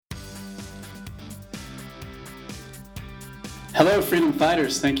Hello, freedom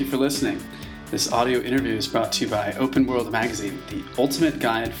fighters. Thank you for listening. This audio interview is brought to you by Open World Magazine, the ultimate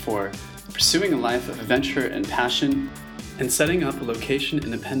guide for pursuing a life of adventure and passion and setting up a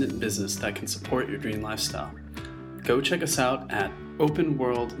location-independent business that can support your dream lifestyle. Go check us out at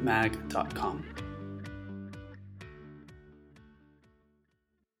openworldmag.com.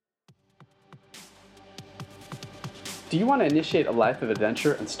 Do you want to initiate a life of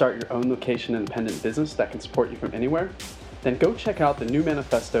adventure and start your own location-independent business that can support you from anywhere? Then go check out the new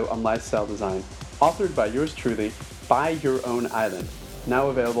manifesto on lifestyle design, authored by yours truly, Buy Your Own Island, now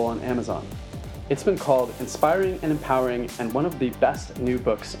available on Amazon. It's been called inspiring and empowering and one of the best new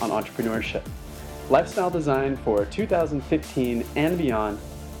books on entrepreneurship. Lifestyle design for 2015 and beyond.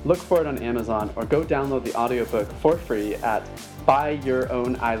 Look for it on Amazon or go download the audiobook for free at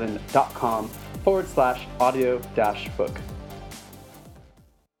buyyourowisland.com/audio-book.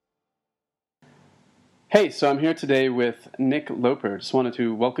 Hey, so I'm here today with Nick Loper. Just wanted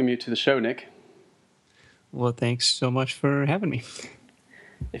to welcome you to the show, Nick. Well, thanks so much for having me.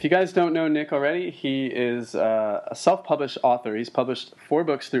 If you guys don't know Nick already, he is a self-published author. He's published 4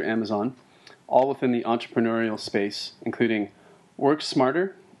 books through Amazon, all within the entrepreneurial space, including Work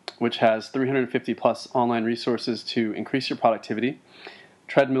Smarter, which has 350 plus online resources to increase your productivity,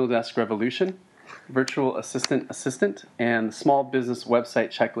 Treadmill Desk Revolution, Virtual Assistant, and Small Business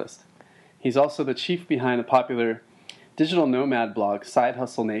Website Checklist. He's also the chief behind the popular digital nomad blog Side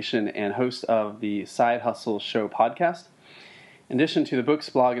Hustle Nation and host of the Side Hustle Show podcast. In addition to the books,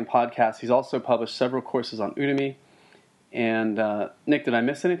 blog, and podcast, he's also published several courses on Udemy. And Nick, did I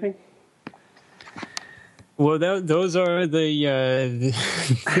miss anything? Well, those are the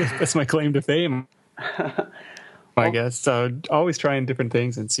that's my claim to fame, I guess. So always trying different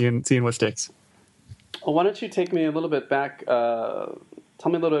things and seeing what sticks. Well, why don't you take me a little bit back?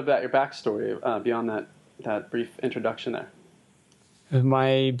 Tell me a little bit about your backstory beyond that brief introduction there.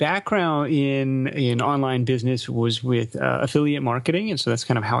 My background in online business was with affiliate marketing, and so that's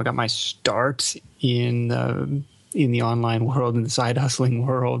kind of how I got my start in the online world, in the side hustling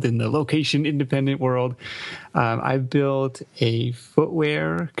world, in the location independent world. I built a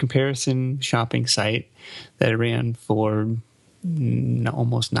footwear comparison shopping site that I ran for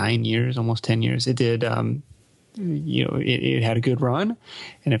almost 9 years, almost 10 years. It did, it had a good run,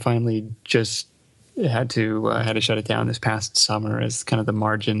 and it finally just had to shut it down this past summer as kind of the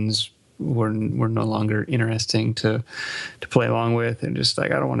margins were no longer interesting to play along with, and just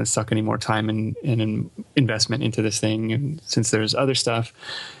like I don't want to suck any more time and investment into this thing. And since there's other stuff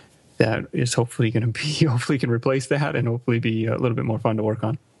that is hopefully can replace that and hopefully be a little bit more fun to work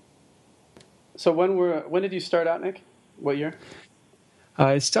on. So when did you start out, Nick? What year?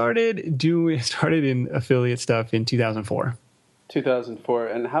 I started in affiliate stuff in 2004. 2004.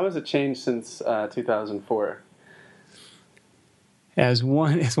 And how has it changed since 2004? As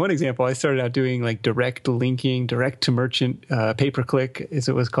one example, I started out doing like direct linking, direct to merchant, pay-per-click, as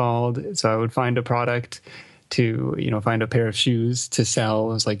it was called. So I would find a product to, find a pair of shoes to sell.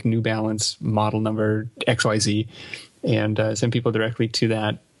 It was like New Balance model number XYZ, and send people directly to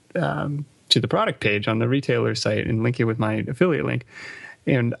that, to the product page on the retailer site and link it with my affiliate link.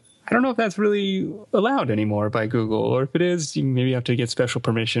 And I don't know if that's really allowed anymore by Google, or if it is, you maybe have to get special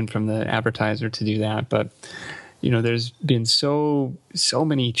permission from the advertiser to do that. But there's been so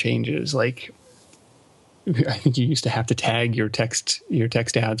many changes. Like, I think you used to have to tag your text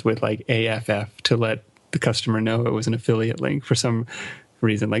ads with like AFF to let the customer know it was an affiliate link for some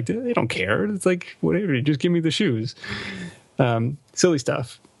reason. Like, they don't care. It's like, whatever, just give me the shoes. Silly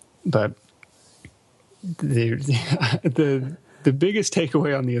stuff. But the biggest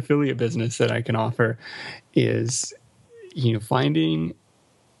takeaway on the affiliate business that I can offer is, finding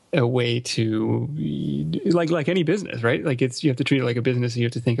a way to, like any business, right? Like you have to treat it like a business. And you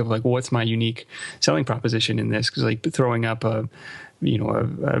have to think of like, what's my unique selling proposition in this? Because like throwing up a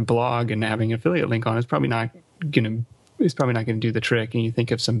blog and having an affiliate link on is probably not going to do the trick. And you think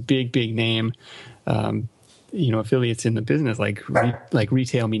of some big name, affiliates in the business, like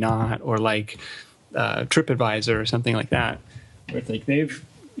Retail Me Not, or like TripAdvisor or something like that. Where it's like they've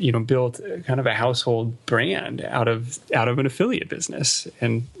built kind of a household brand out of an affiliate business,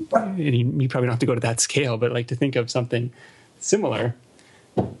 and you probably don't have to go to that scale, but like to think of something similar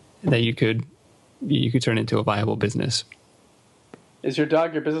that you could turn into a viable business. Is your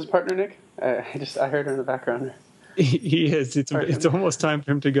dog your business partner, Nick? I heard her in the background. He is. It's almost time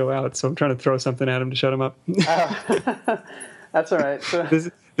for him to go out, so I'm trying to throw something at him to shut him up. Oh. That's all right. So,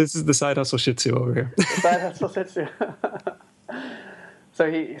 this is the Side Hustle Shih Tzu over here. The Side Hustle Shih Tzu. So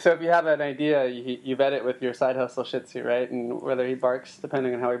if you have an idea, you vet it with your Side Hustle Shih Tzu, right? And whether he barks,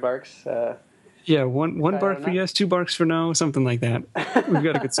 depending on how he barks, Yeah, one Try it bark on for yes, two barks for no, something like that. We've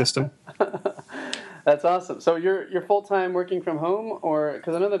got a good system. That's awesome. So you're full time working from home, or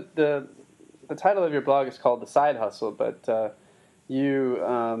because I know that the title of your blog is called The Side Hustle, but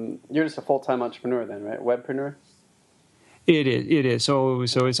you're just a full time entrepreneur then, right? Webpreneur. It is. It is. So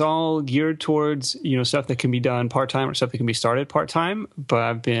it's all geared towards stuff that can be done part time or stuff that can be started part time. But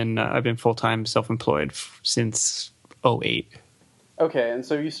I've been full time self employed since '08. Okay, and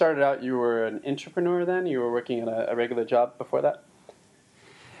so you started out, you were an entrepreneur then? You were working at a regular job before that?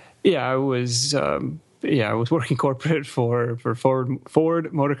 Yeah, I was. I was working corporate for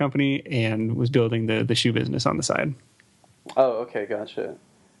Ford Motor Company and was building the shoe business on the side. Oh, okay, gotcha.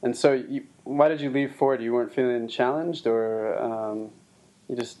 And so why did you leave Ford? You weren't feeling challenged, or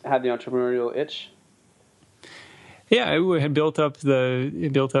you just had the entrepreneurial itch? Yeah, I had built up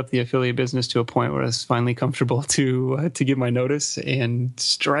the affiliate business to a point where I was finally comfortable to give my notice and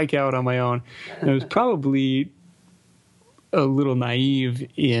strike out on my own. And it was probably a little naive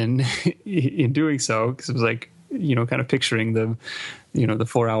in in doing so, because it was like kind of picturing the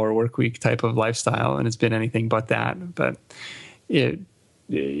 4-hour work week type of lifestyle, and it's been anything but that. But it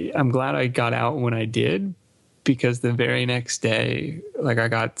I'm glad I got out when I did, because the very next day, like, I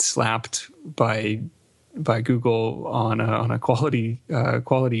got slapped by Google on a quality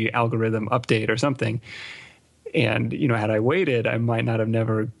algorithm update or something. And had I waited, I might not have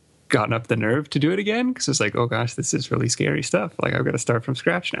never gotten up the nerve to do it again, because it's like, oh gosh, this is really scary stuff. Like, I've got to start from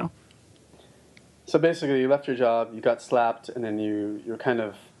scratch now. So basically, you left your job, you got slapped, and then you're kind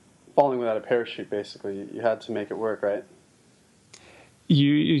of falling without a parachute. Basically, you had to make it work, right?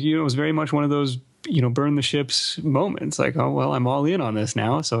 It was very much one of those burn the ships moments. Like, oh well, I'm all in on this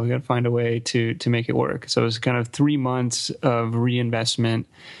now, so we got to find a way to make it work. So it was kind of 3 months of reinvestment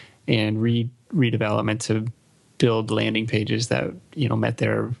and redevelopment to build landing pages that met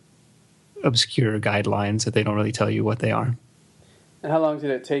their obscure guidelines that they don't really tell you what they are. And how long did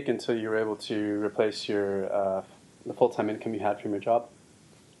it take until you were able to replace the full-time income you had from your job?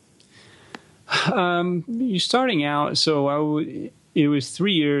 You're starting out, so it was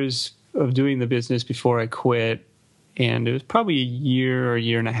 3 years of doing the business before I quit, and it was probably a year or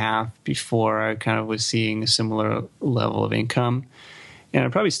year and a half before I kind of was seeing a similar level of income. And I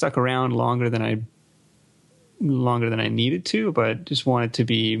probably stuck around longer than I needed to, but just wanted to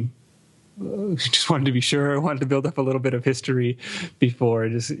be sure. I wanted to build up a little bit of history before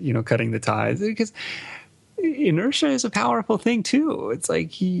just cutting the ties, because inertia is a powerful thing too. It's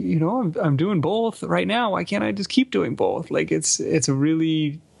like, I'm doing both right now. Why can't I just keep doing both? Like, it's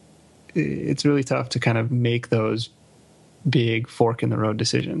really tough to kind of make those big fork in the road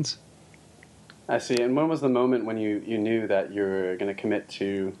decisions. I see. And when was the moment when you knew that you were going to commit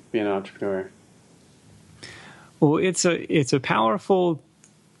to being an entrepreneur? Well, it's a powerful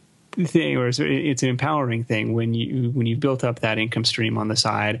thing, or it's an empowering thing when you've built up that income stream on the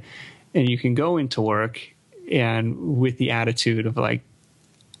side, and you can go into work and with the attitude of like,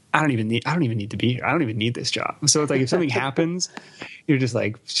 I don't even need to be here. I don't even need this job. So it's like, if something happens, you're just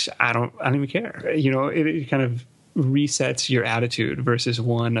like, I don't even care. It kind of resets your attitude versus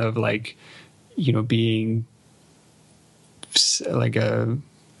one of like, being like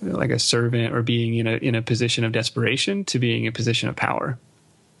a servant, or being in a position of desperation, to being in a position of power.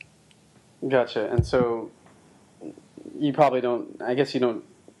 Gotcha. And so you probably don't, I guess you don't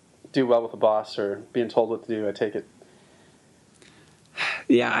do well with a boss or being told what to do, I take it.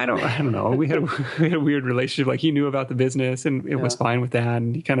 Yeah, I don't know. We had a weird relationship. Like, he knew about the business, and it was fine with that.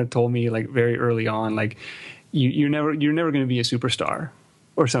 And he kind of told me, like, very early on, like, you're never going to be a superstar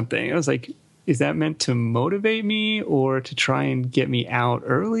or something. I was like, is that meant to motivate me or to try and get me out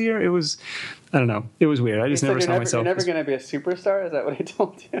earlier? It was, I don't know. It was weird. I just never saw myself. You're never going to be a superstar? Is that what he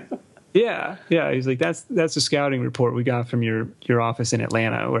told you? Yeah. He's like, that's the scouting report we got from your office in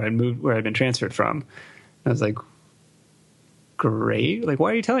Atlanta, where I'd been transferred from. I was like, great. Like,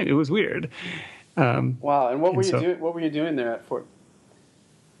 why are you telling me? It was weird. Wow. And what were you doing there at Ford?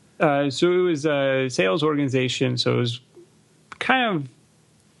 So it was a sales organization. So it was kind of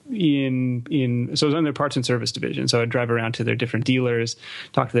so it was on their parts and service division. So I'd drive around to their different dealers,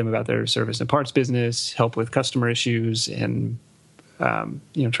 talk to them about their service and parts business, help with customer issues, and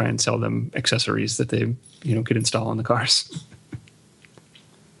try and sell them accessories that they could install on the cars.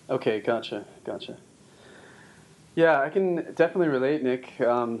 Okay, gotcha. Yeah, I can definitely relate, Nick,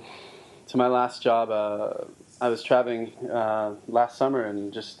 to my last job. I was traveling last summer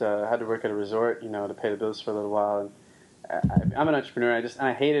and just had to work at a resort, to pay the bills for a little while. And I'm an entrepreneur.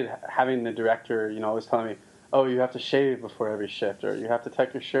 I hated having the director, always telling me, "Oh, you have to shave before every shift, or you have to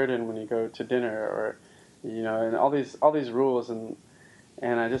tuck your shirt in when you go to dinner, or and all these rules." And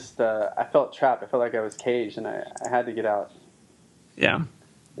and I just I felt trapped. I felt like I was caged, and I had to get out. Yeah.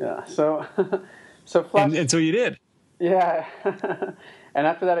 Yeah. So so Flash. And so you did. Yeah. And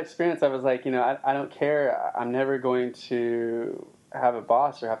after that experience, I was like, I don't care. I'm never going to have a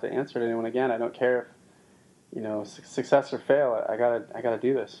boss or have to answer to anyone again. I don't care if, success or fail. I gotta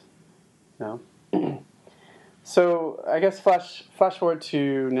do this. So I guess flash forward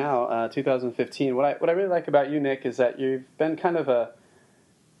to now, 2015. What I really like about you, Nick, is that you've been kind of a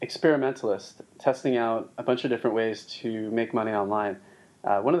experimentalist, testing out a bunch of different ways to make money online.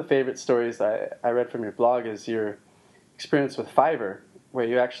 One of the favorite stories I read from your blog is your experience with Fiverr, where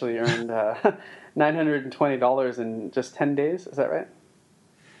you actually earned $920 in just 10 days. Is that right?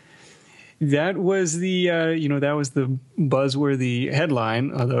 That was the that was the buzzworthy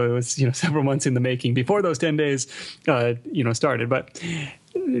headline, although it was several months in the making before those 10 days started. But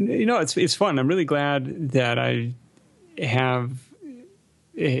it's fun. I'm really glad that I have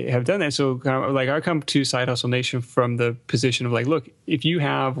done that. So kind of like I come to Side Hustle Nation from the position of like, look, if you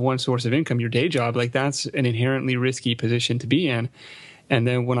have one source of income, your day job, like that's an inherently risky position to be in. And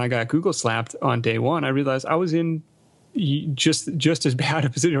then when I got Google slapped on day one, I realized I was in just as bad a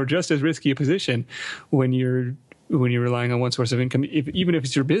position or just as risky a position when you're relying on one source of income, even if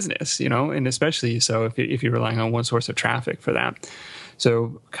it's your business, and especially so if you're relying on one source of traffic for that.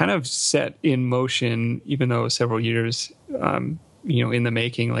 So kind of set in motion, even though it was several years, in the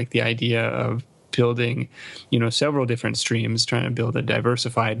making, like the idea of building, several different streams, trying to build a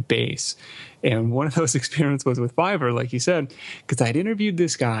diversified base. And one of those experiences was with Fiverr, like you said, because I'd interviewed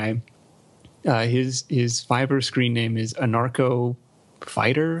this guy. His Fiverr screen name is Anarcho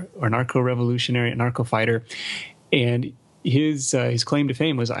Fighter or Narco Revolutionary, Anarcho Fighter. And his claim to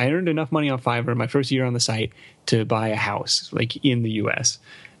fame was, I earned enough money on Fiverr my first year on the site to buy a house, like in the US.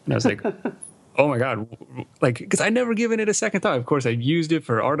 And I was like, oh my God, like, because I'd never given it a second thought. Of course, I've used it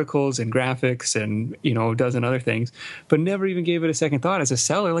for articles and graphics and, a dozen other things, but never even gave it a second thought as a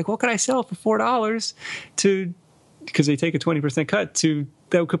seller. Like, what could I sell for $4 because they take a 20% cut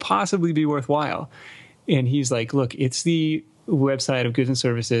that could possibly be worthwhile? And he's like, look, it's the website of goods and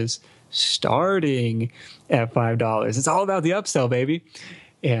services starting at $5. It's all about the upsell, baby.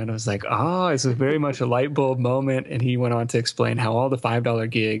 And I was like, it's very much a light bulb moment. And he went on to explain how all the $5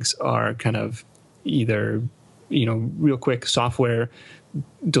 gigs are kind of either, real quick software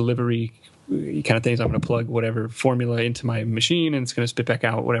delivery kind of things. I'm going to plug whatever formula into my machine and it's going to spit back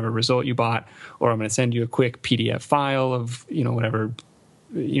out whatever result you bought, or I'm going to send you a quick PDF file of, whatever,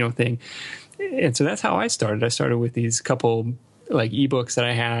 thing. And so that's how I started. I started with these couple like ebooks that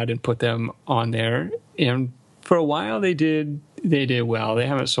I had and put them on there. And for a while they did well. They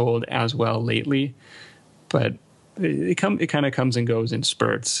haven't sold as well lately, but it kind of comes and goes in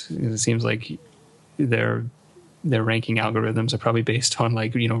spurts. It seems like their ranking algorithms are probably based on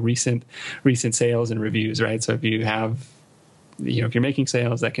like, recent sales and reviews, right? So if you have, if you're making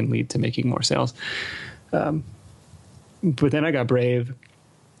sales, that can lead to making more sales. But then I got brave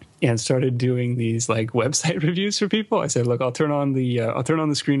and started doing these like website reviews for people. I said, look, I'll turn on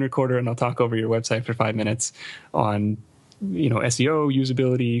the screen recorder and I'll talk over your website for 5 minutes on, SEO,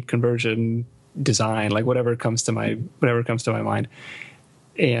 usability, conversion, design, like whatever comes to my mind.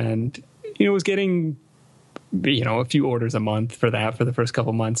 And, was getting, a few orders a month for that for the first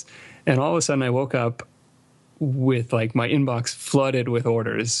couple months. And all of a sudden I woke up with like my inbox flooded with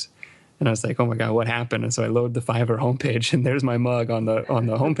orders. And I was like, oh my God, what happened? And so I load the Fiverr homepage and there's my mug on the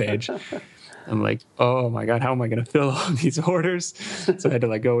homepage. I'm like, oh my God, how am I going to fill all these orders? So I had to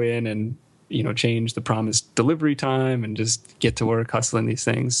like go in and, change the promised delivery time and just get to work hustling these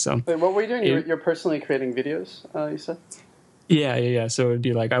things. So wait, what were you doing? You're personally creating videos, you said? Yeah. So it'd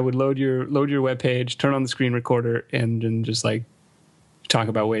be like, I would load your webpage, turn on the screen recorder and then just like talk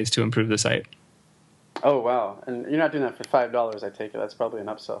about ways to improve the site. Oh, wow. And you're not doing that for $5, I take it. That's probably an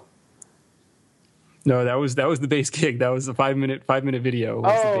upsell. No, that was the base gig. That was the 5 minute video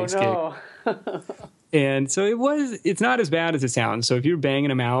was the base gig. And so it's not as bad as it sounds. So if you're banging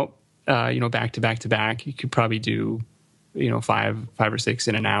them out, back to back to back, you could probably do, five or six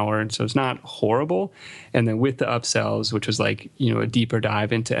in an hour. And so it's not horrible. And then with the upsells, which was like, a deeper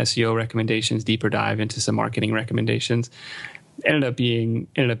dive into SEO recommendations, deeper dive into some marketing recommendations, ended up being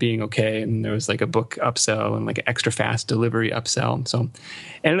okay. And there was like a book upsell and like an extra fast delivery upsell. So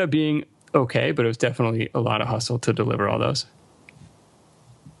ended up being okay, but it was definitely a lot of hustle to deliver all those.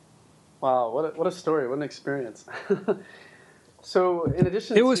 Wow, what a story, what an experience. So in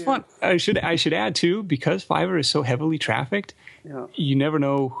addition it was fun. I should add too, because Fiverr is so heavily trafficked, you never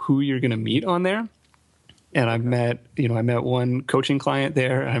know who you're going to meet on there. And I met one coaching client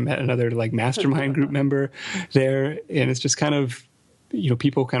there. I met another like mastermind group member there. And it's just kind of,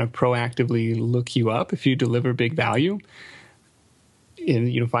 people kind of proactively look you up if you deliver big value. And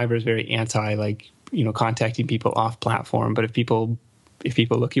Fiverr is very anti contacting people off platform. But if people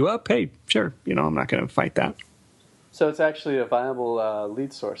look you up, hey, sure, I'm not going to fight that. So it's actually a viable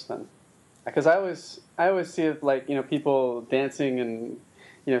lead source then, because I always see it like people dancing and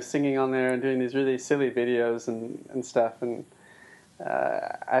singing on there and doing these really silly videos and stuff, and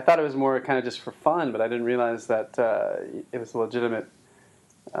I thought it was more kind of just for fun, but I didn't realize that it was a legitimate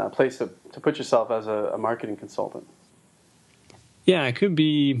place to put yourself as a marketing consultant. Yeah, it could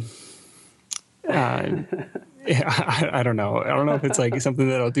be. I don't know. I don't know if it's like something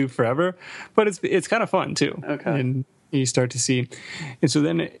that I'll do forever, but it's kind of fun too. Okay. And you start to see, and so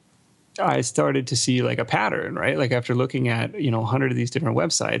then I started to see like a pattern, right? Like after looking at 100 of these different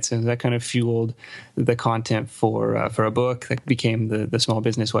websites, and that kind of fueled the content for a book that became the small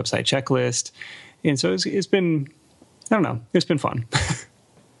business website checklist. And so it's been, I don't know, it's been fun.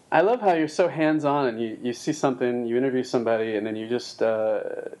 I love how you're so hands-on, and you see something, you interview somebody, and then you just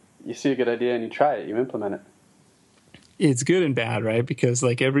you see a good idea and you try it, you implement it. It's good and bad, right? Because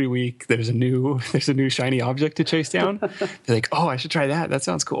like every week there's a new shiny object to chase down. You're like, oh, I should try that. That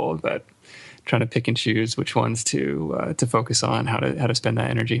sounds cool. But trying to pick and choose which ones to focus on, how to spend that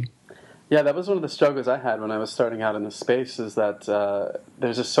energy. Yeah, that was one of the struggles I had when I was starting out in this space. Is that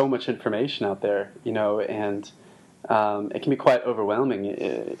there's just so much information out there, and it can be quite overwhelming.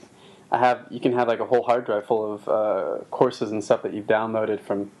 You can have like a whole hard drive full of courses and stuff that you've downloaded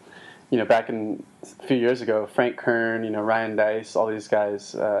from. Back a few years ago, Frank Kern, Ryan Dice, all these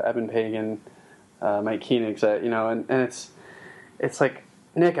guys, Eben Pagan, Mike Koenigs, and it's like,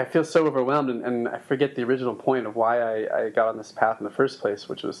 Nick, I feel so overwhelmed, and I forget the original point of why I got on this path in the first place,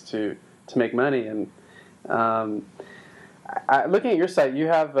 which was to make money. And looking at your site, you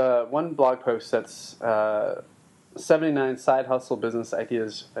have one blog post that's 79 side hustle business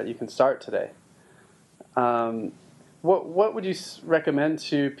ideas that you can start today. What would you recommend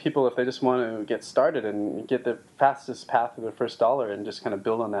to people if they just want to get started and get the fastest path to their first dollar and just kind of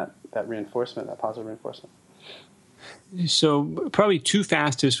build on that reinforcement, that positive reinforcement? So probably two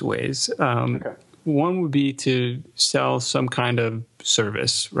fastest ways. Okay. One would be to sell some kind of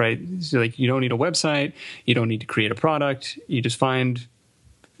service, right? So like you don't need a website, you don't need to create a product. You just find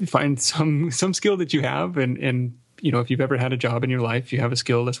some skill that you have, and if you've ever had a job in your life, you have a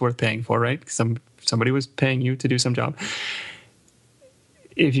skill that's worth paying for, right? Somebody was paying you to do some job.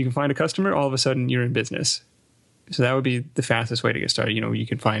 If you can find a customer, all of a sudden you're in business. So that would be the fastest way to get started. You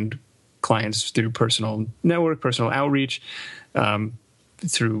can find clients through personal network, personal outreach,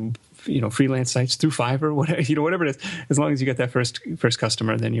 through freelance sites, through Fiverr, whatever it is. As long as you get that first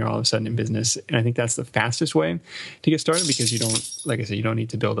customer, then you're all of a sudden in business. And I think that's the fastest way to get started, because you don't, like I said, you don't need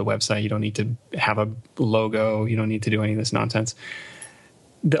to build a website, you don't need to have a logo, you don't need to do any of this nonsense.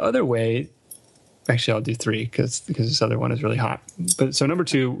 The other way, actually I'll do three because this other one is really hot. But so number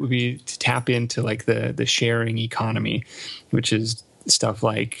two would be to tap into like the sharing economy, which is stuff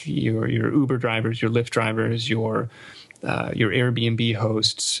like your Uber drivers, your Lyft drivers, your Airbnb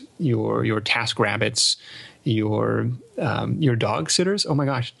hosts, your TaskRabbits, your dog sitters. Oh my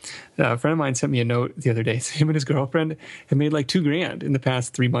gosh. A friend of mine sent me a note the other day. Him and his girlfriend had made like $2,000 in the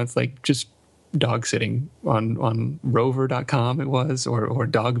past 3 months, like just dog sitting on rover.com it was, or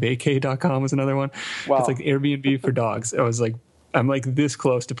dogvacay.com was another one. Wow. It's like Airbnb for dogs. I'm like this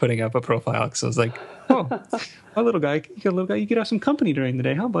close to putting up a profile, because I was like, oh, a little guy, you could have some company during the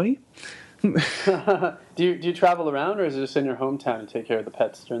day, huh, buddy? Do you travel around, or is it just in your hometown and take care of the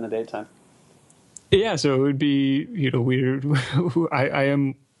pets during the daytime? Yeah, so it would be weird. I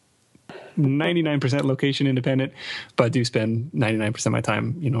am 99% location independent, but do spend 99% of my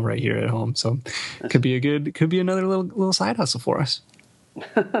time right here at home. So it could be another little side hustle for us.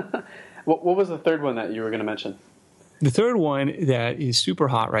 What was the third one that you were going to mention? The third one that is super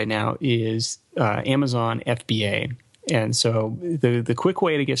hot right now is Amazon FBA. And so the quick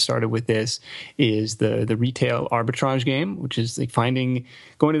way to get started with this is the retail arbitrage game, which is like going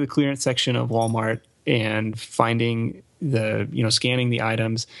to the clearance section of Walmart and finding scanning the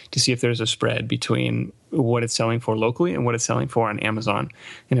items to see if there's a spread between what it's selling for locally and what it's selling for on Amazon.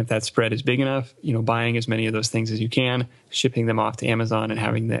 And if that spread is big enough, buying as many of those things as you can, shipping them off to Amazon, and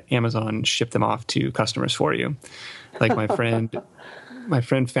having the Amazon ship them off to customers for you. Like my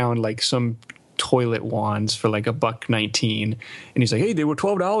friend found like some toilet wands for like $1.19, and he's like, hey, they were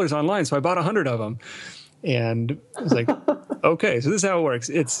 $12 online, so I bought 100 of them. And I was like, okay, so this is how it works.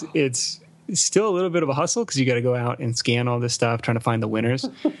 It's still a little bit of a hustle, because you got to go out and scan all this stuff, trying to find the winners.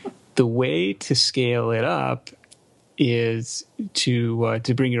 The way to scale it up is to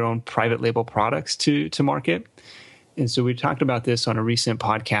bring your own private label products to market. And so we talked about this on a recent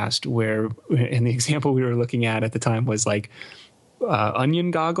podcast and the example we were looking at the time was like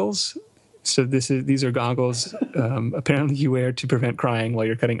onion goggles. So these are goggles apparently you wear to prevent crying while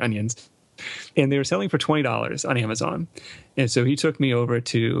you're cutting onions. And they were selling for $20 on Amazon. And so he took me over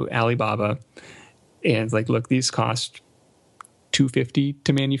to Alibaba and like, look, these cost $250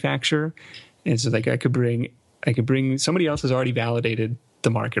 to manufacture. And so like I could bring somebody else has already validated the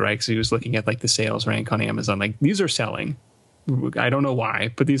market, right? Because he was looking at like the sales rank on Amazon. Like these are selling. I don't know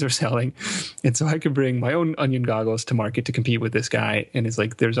why, but these are selling. And so I could bring my own onion goggles to market to compete with this guy. And it's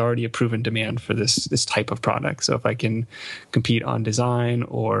like, there's already a proven demand for this type of product. So if I can compete on design,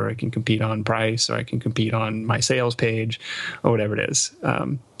 or I can compete on price, or I can compete on my sales page, or whatever it is.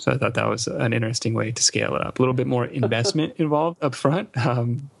 So I thought that was an interesting way to scale it up. A little bit more investment involved up front,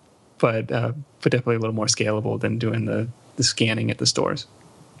 but definitely a little more scalable than doing the scanning at the stores.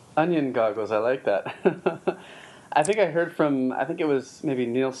 Onion goggles, I like that. I think I heard from, I think it was maybe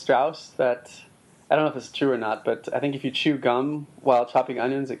Neil Strauss, that, I don't know if it's true or not, but I think if you chew gum while chopping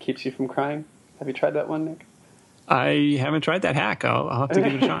onions, it keeps you from crying. Have you tried that one, Nick? I haven't tried that hack. I'll have to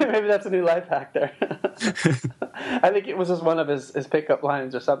give it a shot. Maybe that's a new life hack there. I think it was just one of his pickup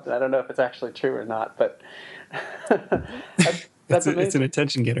lines or something. I don't know if it's actually true or not, but that's amazing. It's an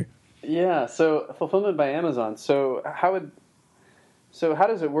attention getter. Yeah, so fulfillment by Amazon. So how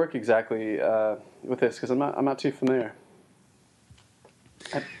does it work exactly with this? Because I'm not too familiar.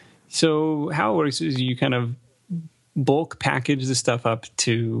 So how it works is you kind of bulk package the stuff up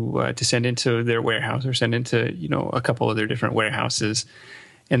to send into their warehouse, or send into a couple of their different warehouses,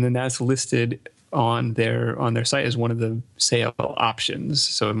 and then that's listed on their site as one of the sale options.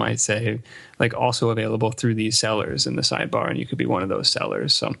 So it might say like also available through these sellers in the sidebar, and you could be one of those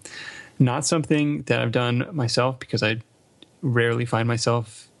sellers. So not something that I've done myself, because I rarely find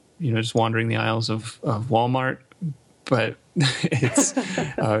myself just wandering the aisles of Walmart. But it's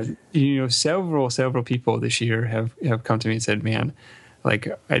several people this year have come to me and said, man, like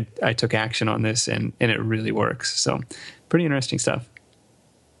I took action on this and it really works. So pretty interesting stuff.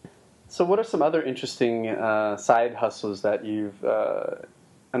 So what are some other interesting side hustles that you've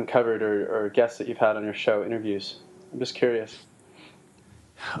uncovered, or guests that you've had on your show, interviews? I'm just curious.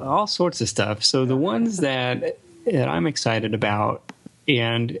 All sorts of stuff. So the ones that I'm excited about,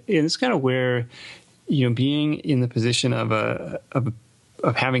 and it's kind of where being in the position of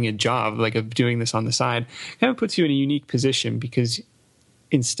having a job, like of doing this on the side, kind of puts you in a unique position, because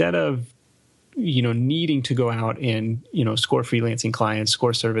instead of needing to go out and score freelancing clients,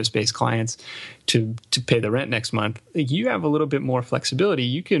 score service-based clients to pay the rent next month, you have a little bit more flexibility.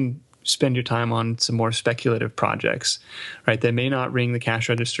 You can spend your time on some more speculative projects, right? That may not ring the cash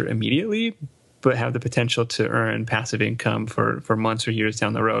register immediately, but have the potential to earn passive income for months or years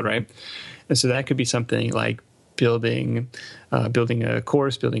down the road, right? And so that could be something like building a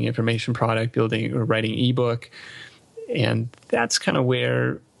course, building an information product, building or writing an ebook. And that's kind of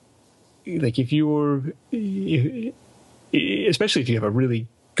where, like, especially if you have a really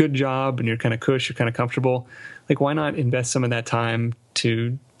good job and you're kind of cush, you're kind of comfortable, like, why not invest some of that time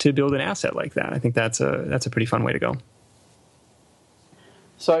to build an asset like that? I think that's a pretty fun way to go.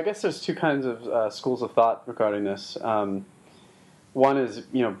 So I guess there's two kinds of schools of thought regarding this. One is,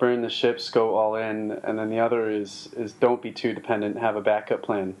 burn the ships, go all in, and then the other is don't be too dependent, have a backup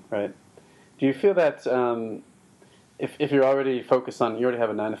plan, right? Do you feel that if you're already focused on, you already have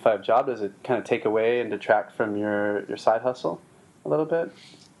a 9-to-5 job, does it kind of take away and detract from your side hustle a little bit?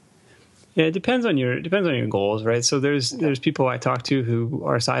 Yeah, it depends on your goals, right? So there's people I talk to who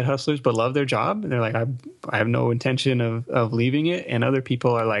are side hustlers but love their job, and they're like, I have no intention of leaving it, and other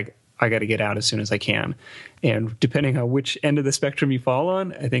people are like, I got to get out as soon as I can. And depending on which end of the spectrum you fall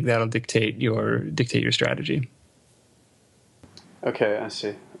on, I think that'll dictate your strategy. Okay, I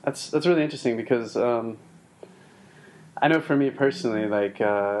see. That's really interesting, because I know for me personally, like,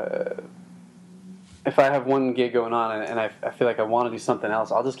 if I have one gig going on and I feel like I want to do something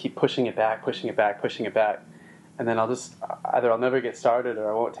else, I'll just keep pushing it back, and then I'll never get started,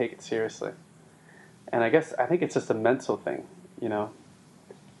 or I won't take it seriously. And I think it's just a mental thing,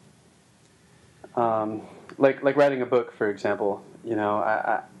 like writing a book, for example.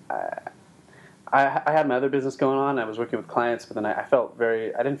 I had my other business going on. I was working with clients, but then I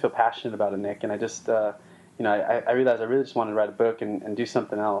didn't feel passionate about it, Nick, and I just I realized I really just wanted to write a book and do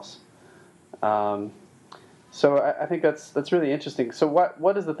something else. So I think that's really interesting. So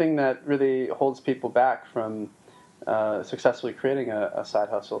what is the thing that really holds people back from successfully creating a side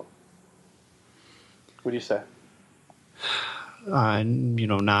hustle? What do you say?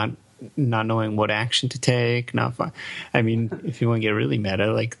 Not knowing what action to take. I mean, if you want to get really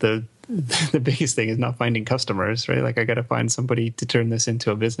meta, like the the biggest thing is not finding customers, right? Like I got to find somebody to turn this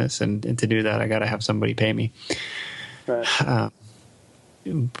into a business, and to do that, I got to have somebody pay me. Right.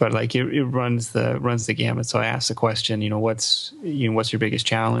 But like it runs the gamut. So I ask the question, what's your biggest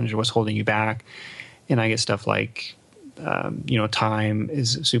challenge, or what's holding you back? And I get stuff like, time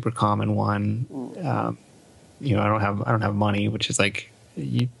is a super common one. I don't have money, which is like,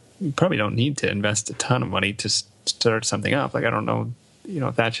 you probably don't need to invest a ton of money to start something up. Like, I don't know,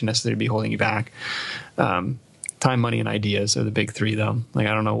 if that should necessarily be holding you back. Time, money, and ideas are the big three, though. Like,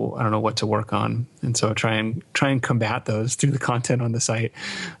 I don't know what to work on. And so try and combat those through the content on the site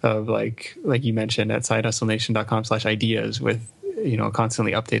of like you mentioned at sidehustlenation.com/ideas, with, a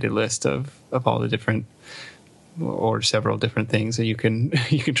constantly updated list of all the different, or several different things that you can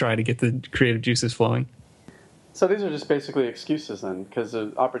try to get the creative juices flowing. So these are just basically excuses then, because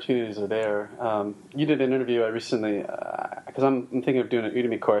the opportunities are there. You did an interview I recently, because I'm thinking of doing an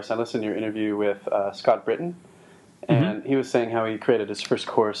Udemy course. I listened to your interview with Scott Britton, and he was saying how he created his first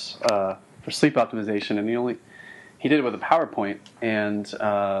course for sleep optimization, and he did it with a PowerPoint, and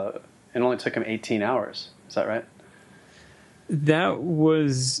it only took him 18 hours. Is that right? That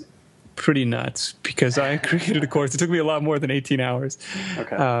was pretty nuts, because I created a course. It took me a lot more than 18 hours.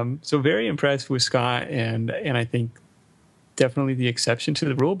 Okay. So very impressed with Scott, and I think definitely the exception to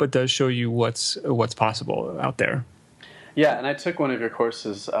the rule, but does show you what's possible out there. Yeah, and I took one of your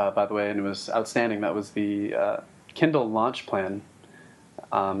courses, by the way, and it was outstanding. That was the Kindle launch plan.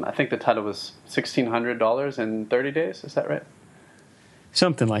 I think the title was $1,600 in 30 days. Is that right?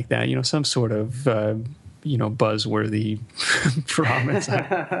 Something like that. Some sort of buzzworthy promise.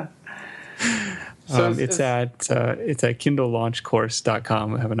 So it's at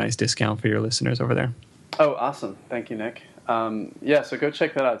kindlelaunchcourse.com. We'll have a nice discount for your listeners over there. Oh, awesome. Thank you, Nick. So go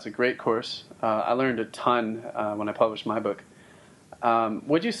check that out. It's a great course. I learned a ton when I published my book.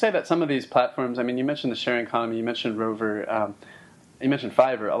 Would you say that some of these platforms, I mean, you mentioned the sharing economy, you mentioned Rover, you mentioned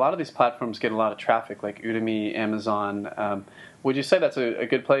Fiverr. A lot of these platforms get a lot of traffic, like Udemy, Amazon. Would you say that's a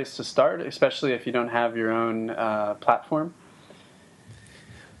good place to start, especially if you don't have your own platform?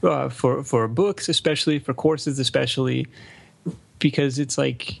 For books, especially for courses, especially because it's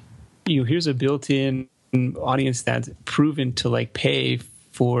like, here's a built-in audience that's proven to like pay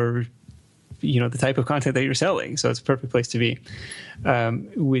for the type of content that you're selling. So it's a perfect place to be.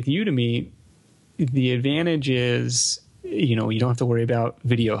 With Udemy, the advantage is, you don't have to worry about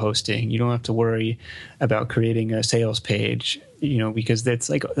video hosting. You don't have to worry about creating a sales page, because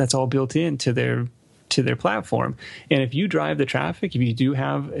that's all built into their platform. And if you drive the traffic, if you do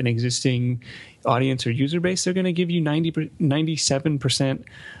have an existing audience or user base, they're going to give you 97%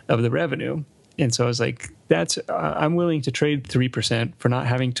 of the revenue. And so I was like, I'm willing to trade 3% for not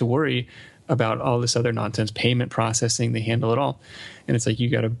having to worry about all this other nonsense, payment processing. They handle it all. And it's like, you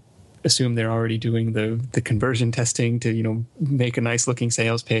got to assume they're already doing the conversion testing to, make a nice looking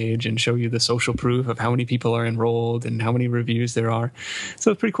sales page and show you the social proof of how many people are enrolled and how many reviews there are. So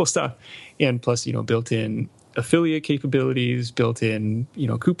it's pretty cool stuff. And plus, built in affiliate capabilities, built in,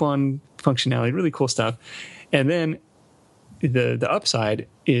 coupon functionality, really cool stuff. And then the upside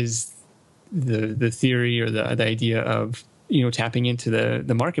is the theory or the idea of, tapping into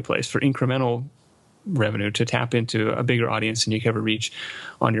the marketplace for incremental revenue, to tap into a bigger audience than you could ever reach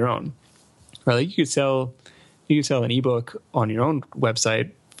on your own. Right? Like you could sell an ebook on your own website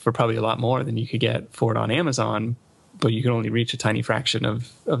for probably a lot more than you could get for it on Amazon, but you can only reach a tiny fraction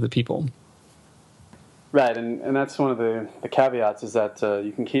of the people. Right, and that's one of the caveats, is that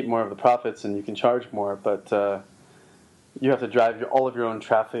you can keep more of the profits and you can charge more, but you have to drive all of your own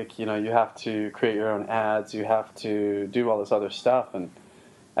traffic. You have to create your own ads. You have to do all this other stuff, and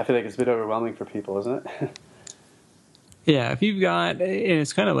I feel like it's a bit overwhelming for people, isn't it? Yeah, if you've got, and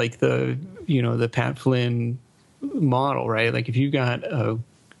it's kind of like the Pat Flynn model, right? Like if you've got a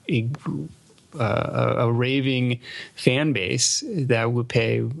raving fan base that would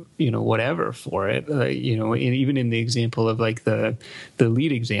pay, whatever for it, and even in the example of like the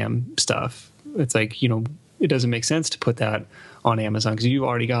lead exam stuff, it's like, it doesn't make sense to put that on Amazon, because you've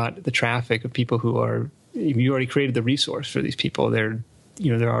already got the traffic of people you already created the resource for these people. They're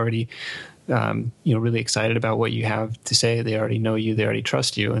already, really excited about what you have to say. They already know you. They already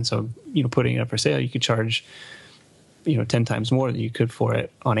trust you. And so, putting it up for sale, you could charge, 10 times more than you could for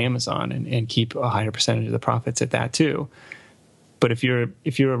it on Amazon, and keep a higher percentage of the profits at that too. But if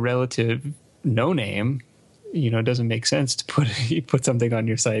you're a relative no name, it doesn't make sense to put something on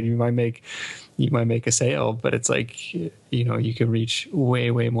your site. You might make a sale, but it's like, you can reach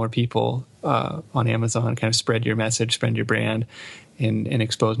way more people on Amazon, kind of spread your message, spread your brand, and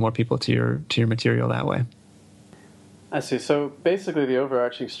expose more people to your material that way. I see. So basically, the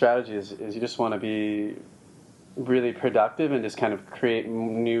overarching strategy is you just want to be really productive and just kind of create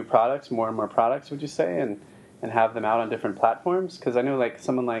new products, more and more products, would you say, and have them out on different platforms? Because I know like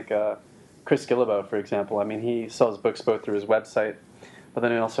someone like Chris Gillibo, for example. I mean, he sells books both through his website, but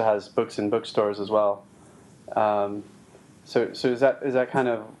then he also has books in bookstores as well. Um, so is that kind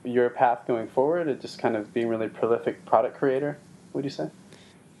of your path going forward? It just kind of being really prolific product creator, would you say?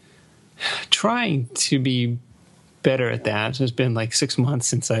 Trying to be better at that. So it's been like 6 months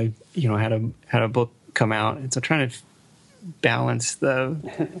since I, had a book come out, and so trying to balance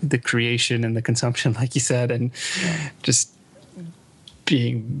the creation and the consumption, like you said, and just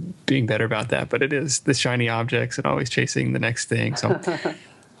being better about that. But it is the shiny objects and always chasing the next thing. So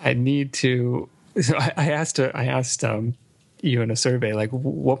I need to. So I asked you in a survey, like,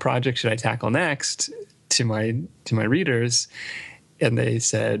 what project should I tackle next to my readers, and they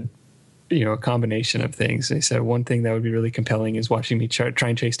said, a combination of things. They said one thing that would be really compelling is watching me try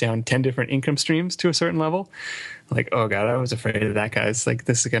and chase down 10 different income streams to a certain level. Like, oh God, I was afraid of that, guys. Like,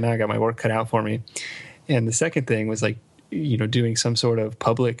 this again, I got my work cut out for me. And the second thing was like, doing some sort of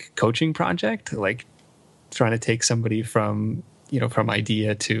public coaching project, like trying to take somebody from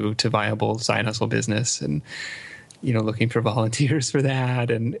idea to viable side hustle business, and, looking for volunteers for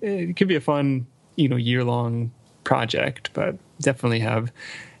that. And it could be a fun, year-long project, but definitely have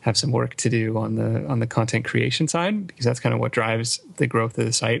some work to do on the content creation side, because that's kind of what drives the growth of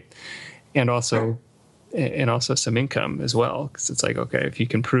the site, and also some income as well. Because it's like, okay, if you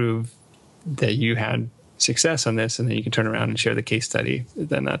can prove that you had success on this, and then you can turn around and share the case study,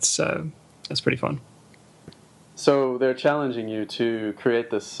 then that's pretty fun. So they're challenging you to create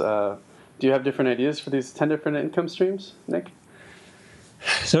this. Do you have different ideas for these 10 different income streams, Nick?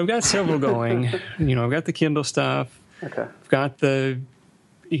 So I've got several going. I've got the Kindle stuff. Okay. I've got the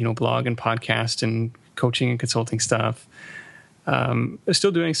blog and podcast and coaching and consulting stuff.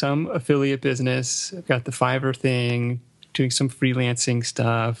 Still doing some affiliate business. I've got the Fiverr thing, doing some freelancing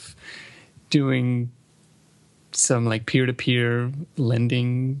stuff, doing some like peer-to-peer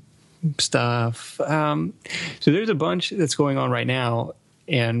lending stuff. So there's a bunch that's going on right now,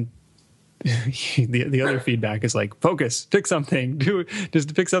 and the other feedback is like, focus, pick something,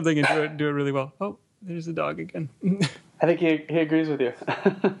 just pick something and do it really well. Oh, there's the dog again. I think he agrees with you.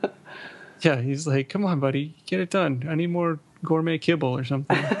 Yeah, he's like, come on, buddy, get it done. I need more gourmet kibble or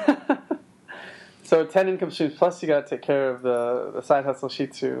something. So 10 income streams, plus you got to take care of the side hustle Shih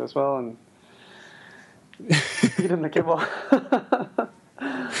Tzu as well, and feed him the kibble.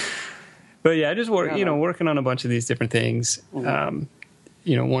 But yeah, just working on a bunch of these different things.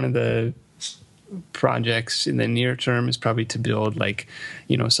 Mm-hmm. One of the projects in the near term is probably to build like,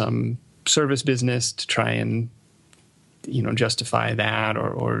 some service business to try and, justify that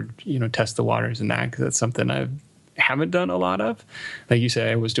or test the waters in that, because that's something I haven't done a lot of. Like you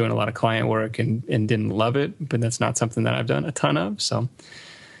say, I was doing a lot of client work and didn't love it, but that's not something that I've done a ton of. So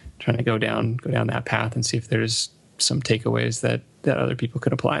trying to go down that path and see if there's some takeaways that other people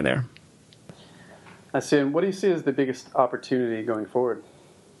could apply there. I see. And what do you see as the biggest opportunity going forward?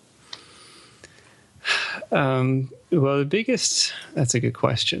 Well, the biggest, that's a good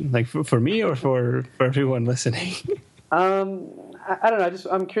question. Like for me or for everyone listening? I don't know.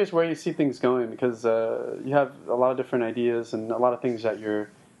 I'm curious where you see things going, because you have a lot of different ideas and a lot of things that you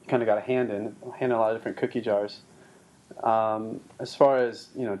kind of got a hand in a lot of different cookie jars. As far as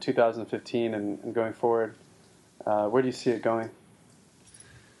 2015 and going forward, where do you see it going?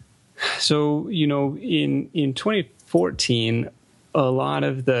 So in 2014, a lot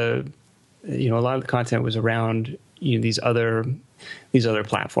of the content was around these other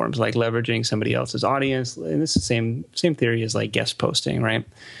platforms, like leveraging somebody else's audience. And this is the same theory as like guest posting, right?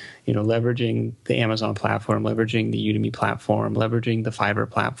 Leveraging the Amazon platform, leveraging the Udemy platform, leveraging the Fiverr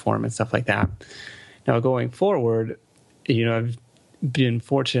platform and stuff like that. Now going forward, I've been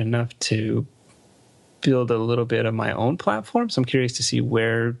fortunate enough to build a little bit of my own platform. So I'm curious to see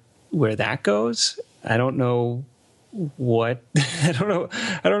where that goes. I don't know I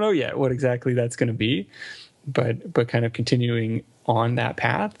don't know yet what exactly that's going to be, but kind of continuing on that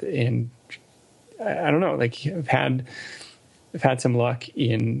path. And I don't know, like I've had some luck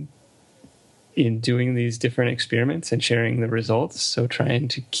in doing these different experiments and sharing the results. So trying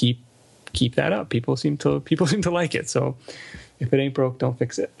to keep that up. People seem to like it. So if it ain't broke, don't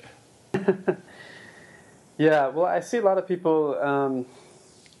fix it. Yeah, well, I see a lot of people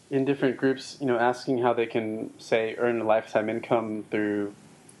in different groups, asking how they can, say, earn a lifetime income through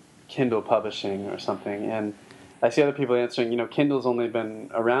Kindle publishing or something. And I see other people answering, Kindle's only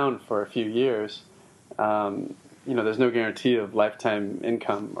been around for a few years. There's no guarantee of lifetime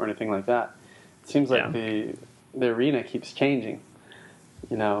income or anything like that. It seems like the the arena keeps changing,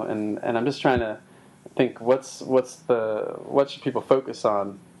 and I'm just trying to think what should people focus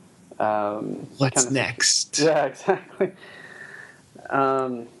on? What's next? Yeah, exactly.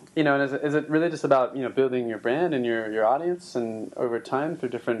 And is it really just about building your brand and your audience, and over time through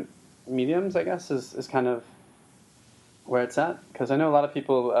different mediums, I guess, is kind of where it's at? Because I know a lot of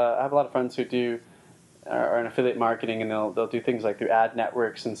people. I have a lot of friends who are in affiliate marketing, and they'll do things like through ad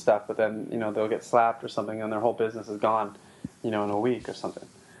networks and stuff, but then they'll get slapped or something, and their whole business is gone, in a week or something.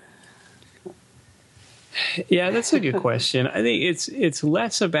 Yeah, that's a good question. I think it's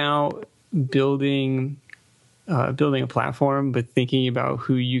less about building a platform, but thinking about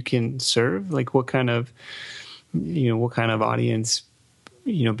who you can serve, like what kind of audience,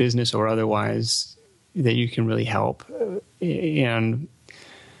 business or otherwise, that you can really help. And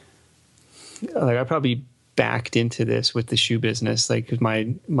like I probably backed into this with the shoe business, like 'cause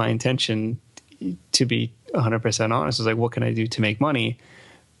my intention, to be 100% honest, was like, what can I do to make money?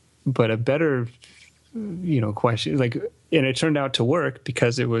 But a better question, like, and it turned out to work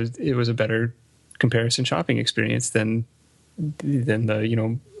because it was a better comparison shopping experience than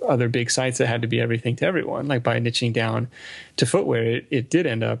the other big sites that had to be everything to everyone. Like by niching down to footwear, it did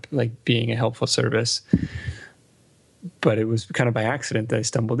end up like being a helpful service, but it was kind of by accident that I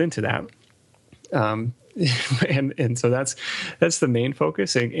stumbled into that. And so that's the main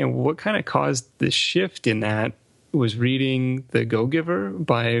focus. And what kind of caused the shift in that was reading The Go-Giver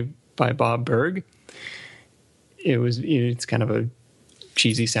by Bob Burg. It's kind of a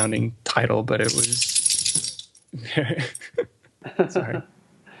cheesy sounding title, but it was sorry.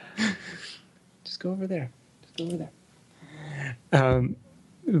 Just go over there.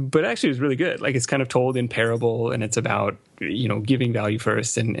 But actually it was really good. Like it's kind of told in parable, and it's about, giving value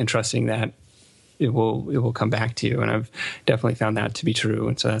first and trusting that it will come back to you. And I've definitely found that to be true.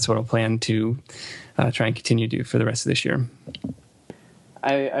 And so that's what I'll plan to try and continue to do for the rest of this year.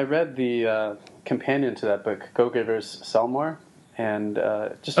 I read the companion to that book, Go-Givers Sell More, and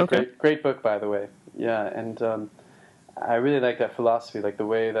just a great book, by the way. Yeah, and I really like that philosophy, like the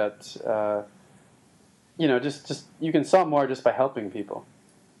way that just you can sell more just by helping people.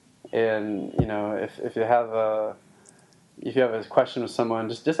 And if you have a question with someone,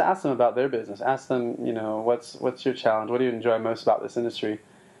 just ask them about their business. Ask them, what's your challenge? What do you enjoy most about this industry?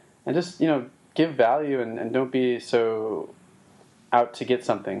 And just give value and don't be so out to get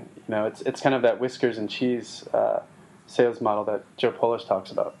something. It's kind of that whiskers and cheese sales model that Joe Polish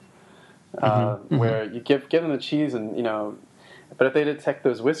talks about, where you give them the cheese, and but if they detect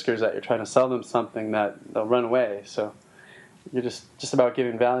those whiskers that you're trying to sell them something, that they'll run away. So you're just about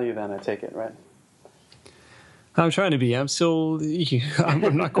giving value. Then I take it, right? I'm trying to be. I'm still.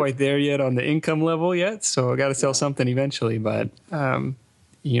 I'm not quite there yet on the income level yet, so I got to sell something eventually. But kind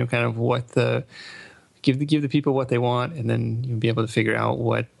of what the. Give the people what they want, and then you'll be able to figure out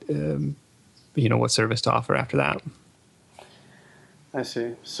what what service to offer after that. I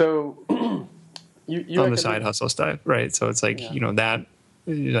see. So you on the side hustle stuff, right? So it's like that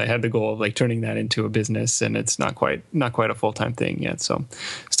I had the goal of like turning that into a business, and it's not quite a full-time thing yet. So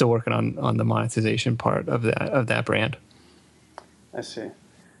still working on the monetization part of that brand. I see.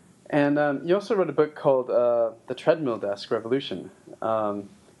 And you also wrote a book called The Treadmill Desk Revolution.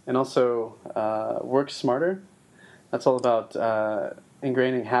 And also Work Smarter. That's all about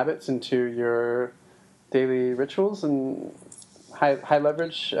ingraining habits into your daily rituals and high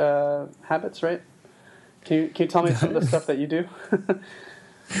leverage habits, right? Can you tell me some of the stuff that you do?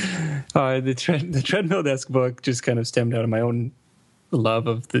 The Treadmill Desk book just kind of stemmed out of my own love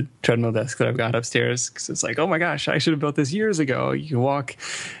of the treadmill desk that I've got upstairs, because it's like, oh my gosh, I should have built this years ago. You can walk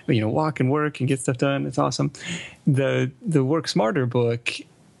and work and get stuff done. It's awesome. The Work Smarter book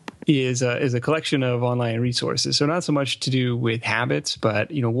is a collection of online resources. So not so much to do with habits,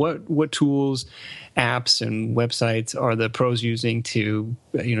 but what tools, apps, and websites are the pros using to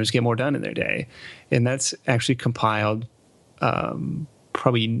just get more done in their day. And that's actually compiled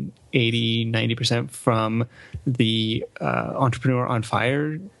probably 80-90% from the Entrepreneur on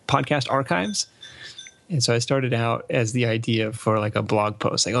Fire podcast archives. And so I started out as the idea for like a blog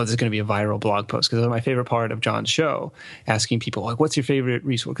post, like, oh, this is going to be a viral blog post, because it was my favorite part of John's show, asking people like, what's your favorite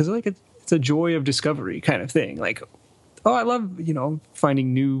resource? Because like it's a joy of discovery kind of thing. Like, oh, I love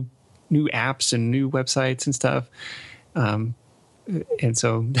finding new apps and new websites and stuff. And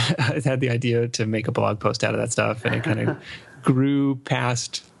so I had the idea to make a blog post out of that stuff, and it kind of grew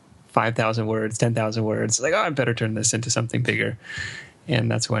past 5,000 words, 10,000 words. Like, oh, I better turn this into something bigger. And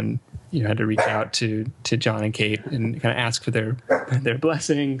that's when you had to reach out to John and Kate and kind of ask for their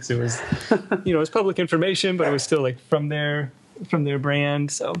blessings. It was, it was public information, but it was still like from their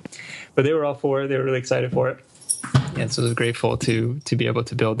brand. So, but they were all for it. They were really excited for it. And so I was grateful to be able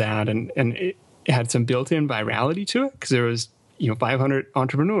to build that, and it had some built-in virality to it because there was 500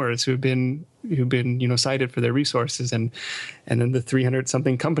 entrepreneurs who've been cited for their resources, and then the 300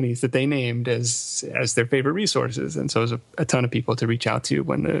 something companies that they named as their favorite resources, and so it was a ton of people to reach out to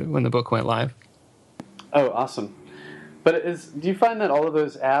when the book went live. Oh, awesome. But do you find that all of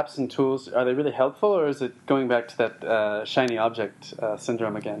those apps and tools, are they really helpful, or is it going back to that shiny object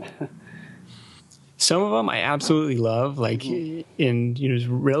syndrome again? Some of them I absolutely love, like in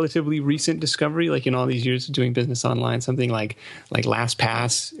relatively recent discovery, like in all these years of doing business online, something like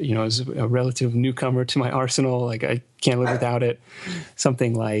LastPass, is a relative newcomer to my arsenal. Like I can't live without it.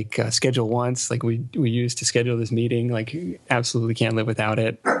 Something like Schedule Once, like we use to schedule this meeting, like absolutely can't live without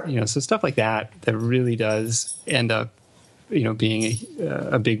it. So stuff like that really does end up being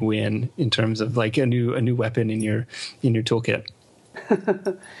a big win in terms of like a new weapon in your toolkit.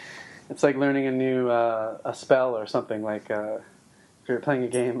 It's like learning a new a spell or something. Like if you're playing a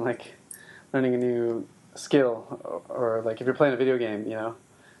game, like learning a new skill, or like if you're playing a video game,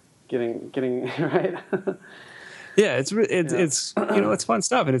 getting right. Yeah, it's it's fun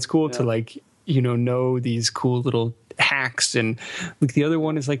stuff, and it's cool to like know these cool little hacks. And like the other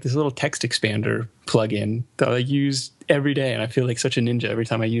one is like this little text expander plugin that I use every day, and I feel like such a ninja every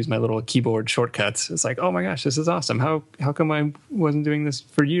time I use my little keyboard shortcuts. It's like, oh my gosh, this is awesome. How come I wasn't doing this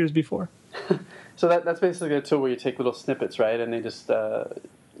for years before? So that's basically a tool where you take little snippets, right? And they just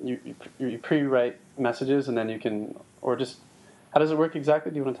you pre-write messages, and then you can, or just, how does it work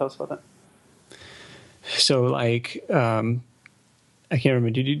exactly? Do you want to tell us about that? So like I can't remember.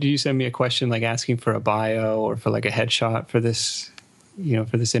 Did you send me a question like asking for a bio or for like a headshot for this,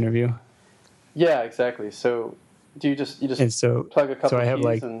 for this interview? Yeah, exactly. So do you just plug a couple? So I have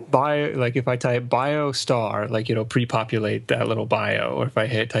keys like bio, like if I type bio star, like it'll pre-populate that little bio, or if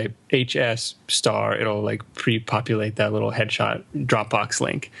I type HS star, it'll like pre-populate that little headshot Dropbox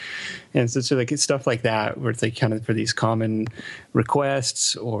link. And so like it's stuff like that where it's like kind of for these common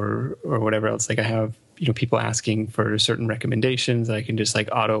requests or whatever else. Like I have people asking for certain recommendations that I can just like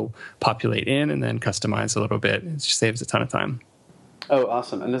auto populate in and then customize a little bit. It just saves a ton of time. Oh,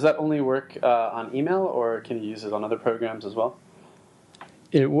 awesome. And does that only work on email, or can you use it on other programs as well?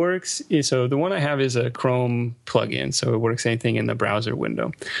 It works. So the one I have is a Chrome plugin, so it works anything in the browser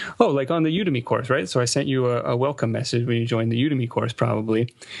window. Oh, like on the Udemy course, right? So I sent you a welcome message when you joined the Udemy course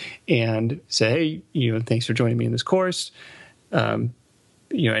probably, and say, hey, thanks for joining me in this course.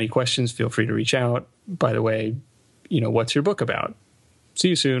 Any questions, feel free to reach out. By the way, what's your book about? See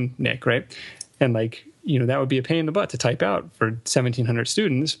you soon, Nick, right? And like, that would be a pain in the butt to type out for 1,700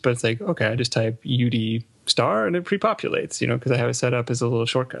 students, but it's like, okay, I just type UD star and it pre-populates, because I have it set up as a little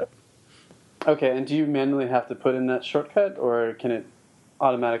shortcut. Okay, and do you manually have to put in that shortcut, or can it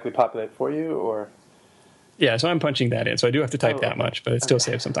automatically populate for you, or? Yeah, so I'm punching that in, so I do have to type that much, but it still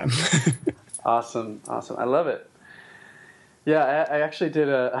saves some time. Awesome. I love it. Yeah, I actually did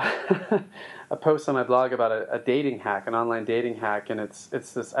a a post on my blog about a dating hack, an online dating hack, and it's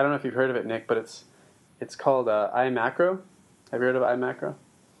this. I don't know if you've heard of it, Nick, but it's called iMacro. Have you heard of iMacro?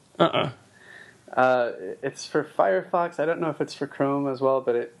 It's for Firefox. I don't know if it's for Chrome as well,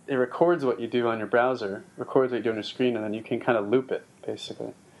 but it records what you do on your browser, records what you do on your screen, and then you can kind of loop it,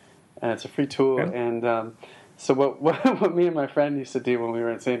 basically. And it's a free tool. Okay. And so what me and my friend used to do when we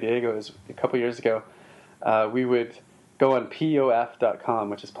were in San Diego is a couple years ago, we would go on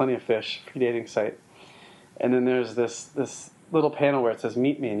POF.com, which is Plenty of Fish, free dating site. And then there's this little panel where it says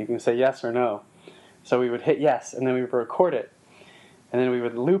meet me, and you can say yes or no. So we would hit yes, and then we would record it. And then we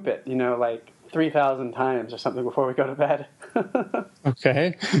would loop it, like 3,000 times or something before we go to bed.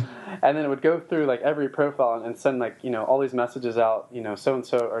 Okay. And then it would go through like every profile and send like, all these messages out,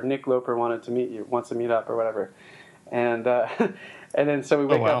 so-and-so, or Nick Loper wants to meet up or whatever. And and then so we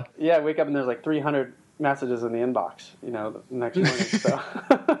wake up. Yeah, wake up and there's like 300 messages in the inbox, the next morning. So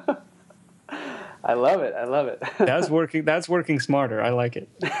I love it. That's working smarter. I like it.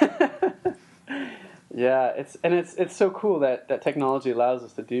 Yeah, it's so cool that technology allows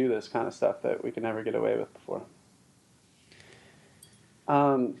us to do this kind of stuff that we could never get away with before.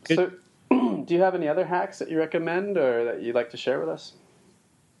 So do you have any other hacks that you recommend or that you'd like to share with us?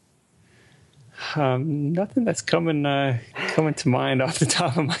 Nothing that's coming to mind off the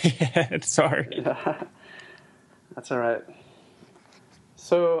top of my head. Sorry. That's all right.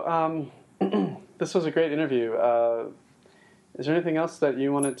 So this was a great interview. Is there anything else that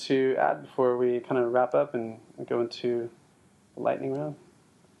you wanted to add before we kind of wrap up and go into the lightning round?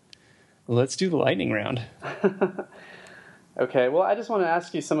 Let's do the lightning round. Okay. Well, I just want to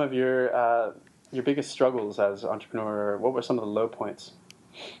ask you some of your biggest struggles as an entrepreneur. What were some of the low points?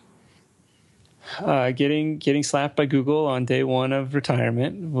 Getting slapped by Google on day one of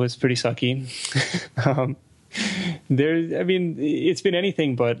retirement was pretty sucky. It's been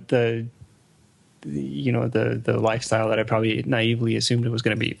anything but the lifestyle that I probably naively assumed it was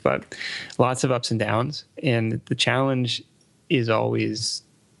going to be, but lots of ups and downs. And the challenge is always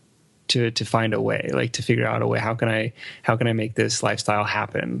to find a way, like to figure out a way. How can I make this lifestyle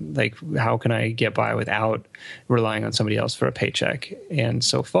happen? Like, how can I get by without relying on somebody else for a paycheck? And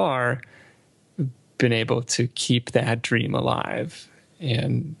so far, been able to keep that dream alive.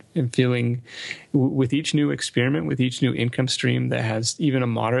 And feeling with each new experiment, with each new income stream that has even a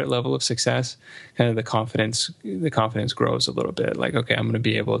moderate level of success, kind of the confidence grows a little bit. Like, okay, I'm going to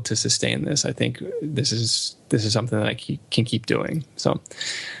be able to sustain this. I think this is something that I can keep doing. So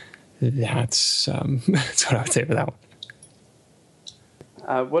that's what I would say for that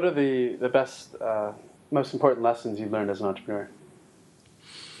one. What are the best, most important lessons you've learned as an entrepreneur?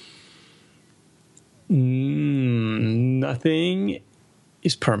 Nothing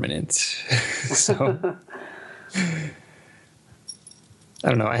is permanent. So I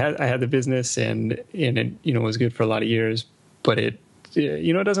don't know. I had the business and it was good for a lot of years, but it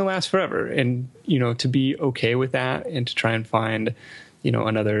doesn't last forever. And to be okay with that and to try and find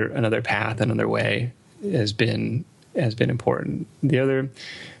another path, another way has been important. The other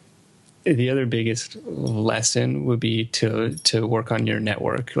biggest lesson would be to work on your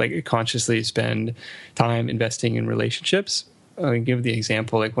network, like consciously spend time investing in relationships. I'll give the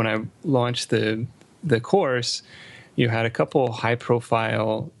example, like when I launched the course, you had a couple high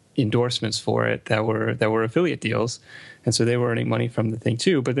profile endorsements for it that were affiliate deals. And so they were earning money from the thing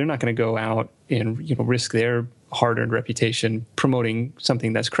too, but they're not going to go out and risk their hard-earned reputation promoting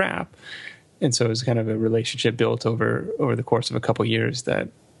something that's crap. And so it was kind of a relationship built over the course of a couple of years that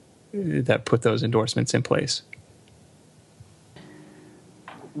put those endorsements in place.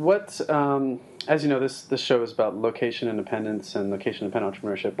 What, as you know, this show is about location independence and location-independent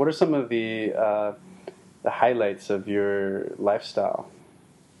entrepreneurship. What are some of the highlights of your lifestyle,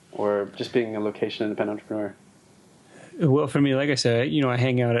 or just being a location-independent entrepreneur? Well, for me, like I said, I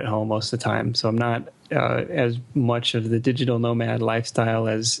hang out at home most of the time, so I'm not as much of the digital nomad lifestyle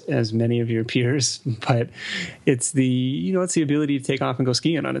as many of your peers. But it's the ability to take off and go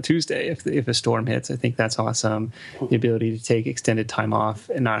skiing on a Tuesday if a storm hits. I think that's awesome. The ability to take extended time off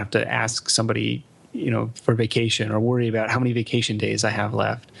and not have to ask somebody for vacation or worry about how many vacation days I have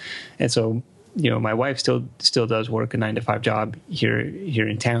left. And so my wife still does work a 9-to-5 job here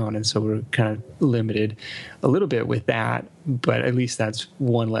in town, and so we're kind of limited a little bit with that. But at least that's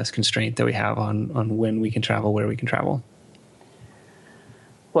one less constraint that we have on when we can travel, where we can travel.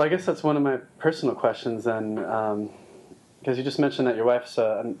 Well, I guess that's one of my personal questions then, because you just mentioned that your wife's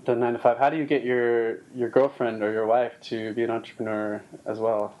done 9-to-5. How do you get your girlfriend or your wife to be an entrepreneur as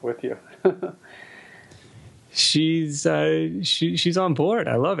well with you? She's on board.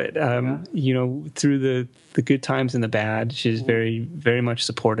 I love it. Through the good times and the bad, she's very, very much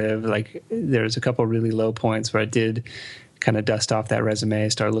supportive. Like, there's a couple really low points where I did kind of dust off that resume,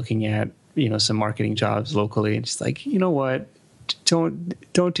 start looking at, some marketing jobs locally, and just like, what,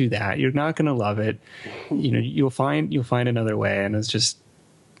 don't do that. You're not going to love it. You'll find another way. And it's just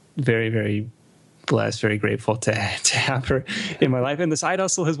very, very blessed, very grateful to have her in my life. And the side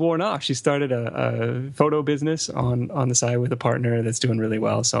hustle has worn off. She started a photo business on the side with a partner that's doing really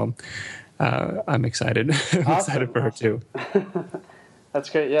well. So I'm excited. I'm excited for her too. That's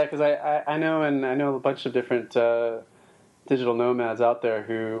great. Yeah, because I know a bunch of different digital nomads out there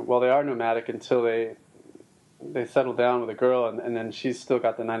who, well, they are nomadic until they settle down with a girl, and then she's still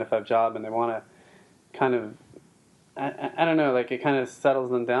got the 9-to-5 job, and they want to kind of, I don't know, like it kind of settles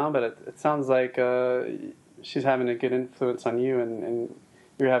them down, but it sounds like she's having a good influence on you, and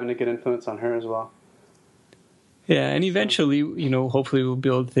you're having a good influence on her as well. Yeah, and eventually, hopefully we'll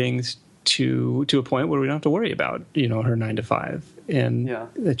build things to a point where we don't have to worry about, her 9-to-5. And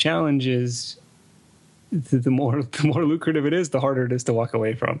the challenge is the more lucrative it is, the harder it is to walk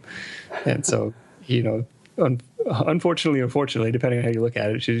away from. And so, unfortunately or fortunately, depending on how you look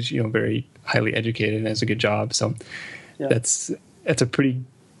at it, she's very highly educated and has a good job. So it's a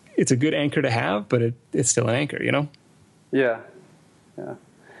good anchor to have, but it's still an anchor, Yeah.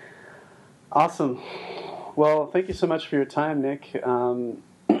 Awesome. Well, thank you so much for your time, Nick.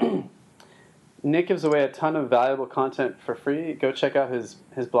 Nick gives away a ton of valuable content for free. Go check out his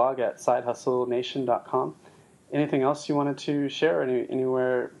blog at sidehustlenation.com. Anything else you wanted to share?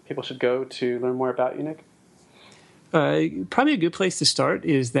 Anywhere people should go to learn more about you, Nick? Probably a good place to start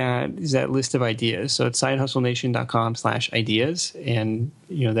is that list of ideas. So it's sidehustlenation.com/ideas, and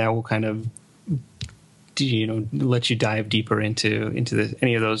that will kind of let you dive deeper into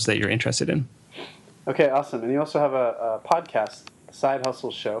any of those that you're interested in. Okay, awesome. And you also have a podcast, Side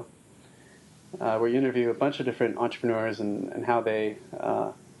Hustle Show, where you interview a bunch of different entrepreneurs and how they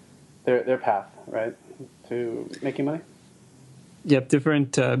their path, right, to making money. Yep,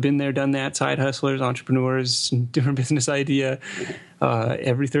 different been there, done that, side hustlers, entrepreneurs, different business idea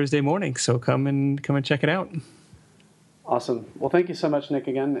every Thursday morning. So come and check it out. Awesome. Well, thank you so much, Nick,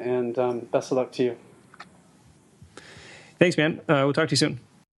 again, and best of luck to you. Thanks, man. We'll talk to you soon.